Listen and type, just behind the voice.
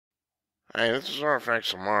Hey, this is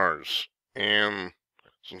Artifacts of Mars, and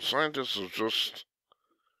some scientists have just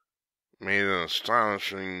made an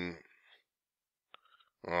astonishing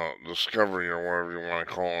discovery, or whatever you want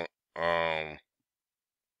to call it,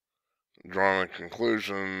 drawing a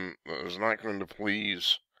conclusion that is not going to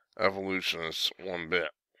please evolutionists one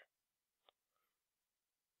bit.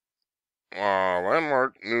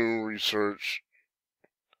 Landmark new research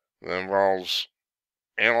that involves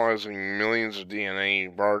analyzing millions of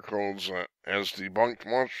DNA barcodes has debunked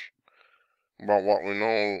much about what we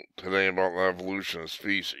know today about the evolution of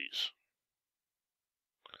species.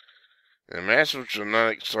 In a massive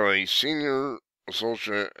genetic study, senior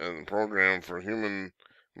associate in the program for human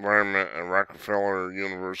environment at Rockefeller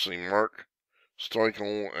University, Mark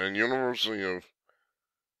Stoichel, and University of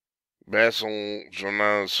Basel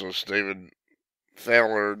geneticist David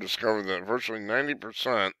Thaler discovered that virtually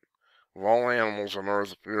 90% of all animals on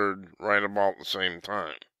Earth appeared right about the same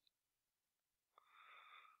time.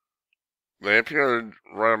 They appeared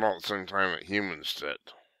right about the same time that humans did.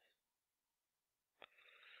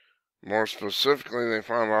 More specifically, they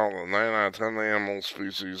found out that 9 out of 10 animal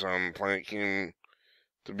species on the planet came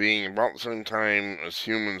to being about the same time as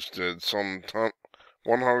humans did, some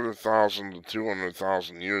 100,000 to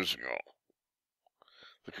 200,000 years ago.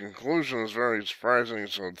 The conclusion is very surprising,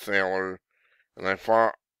 said Thaler, and I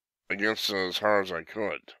fought against it as hard as I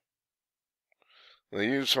could. They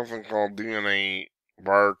used something called DNA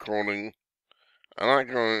barcoding. I'm not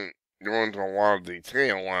going to go into a lot of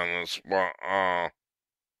detail on this, but I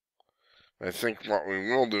think what we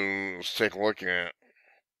will do is take a look at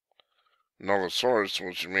another source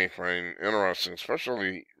which you may find interesting,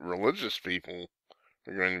 especially religious people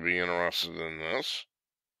are going to be interested in this.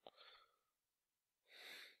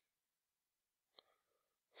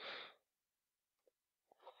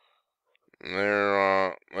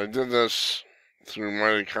 They did this through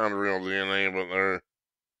mitochondrial DNA, but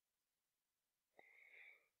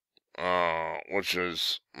which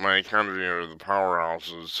is mitochondria are the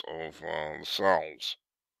powerhouses of the cells.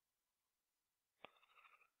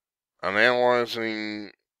 On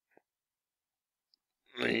analyzing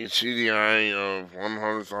the CDI of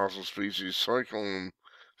 100,000 species, Stoichel and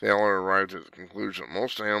Thaler arrived at the conclusion that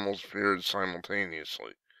most animals appeared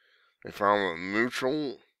simultaneously. They found that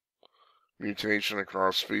neutral mutation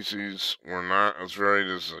across species were not as varied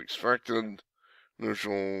as expected.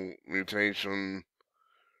 Neutral mutation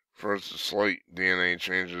refers to slight DNA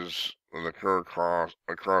changes that occur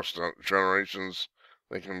across generations.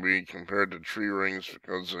 They can be compared to tree rings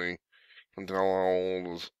because they can tell how old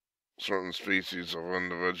a certain species of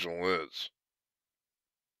individual is.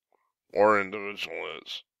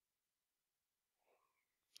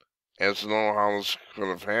 As to know how this could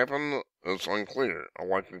have happened, it's unclear. A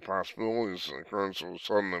likely possibility is the occurrence of a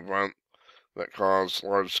sudden event that caused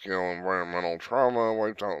large-scale environmental trauma,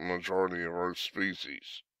 wiped out the majority of Earth's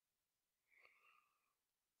species.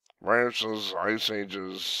 Viruses, ice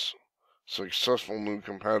ages, successful new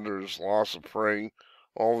competitors, loss of prey,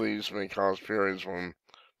 all these may cause periods when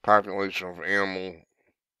population of animal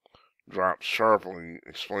drops sharply,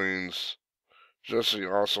 explains Jesse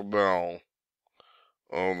Bell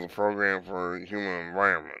of the Program for Human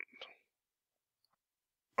Environment.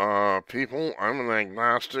 People, I'm an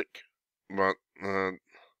agnostic, but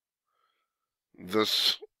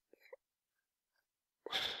this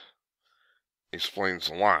explains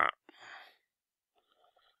a lot.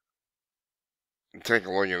 Take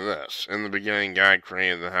a look at this. In the beginning, God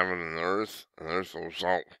created the heaven and the earth was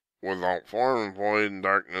without form and void, and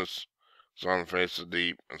darkness was on the face of the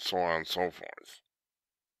deep, and so on and so forth.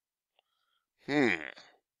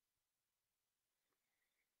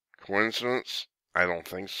 Coincidence? I don't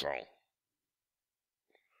think so.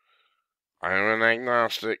 I am an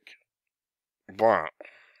agnostic, but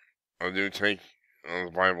I do take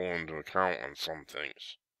the Bible into account on some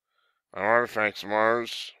things. On Artifacts of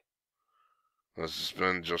Mars, this has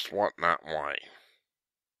been Just What, Not Why.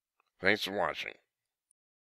 Thanks for watching.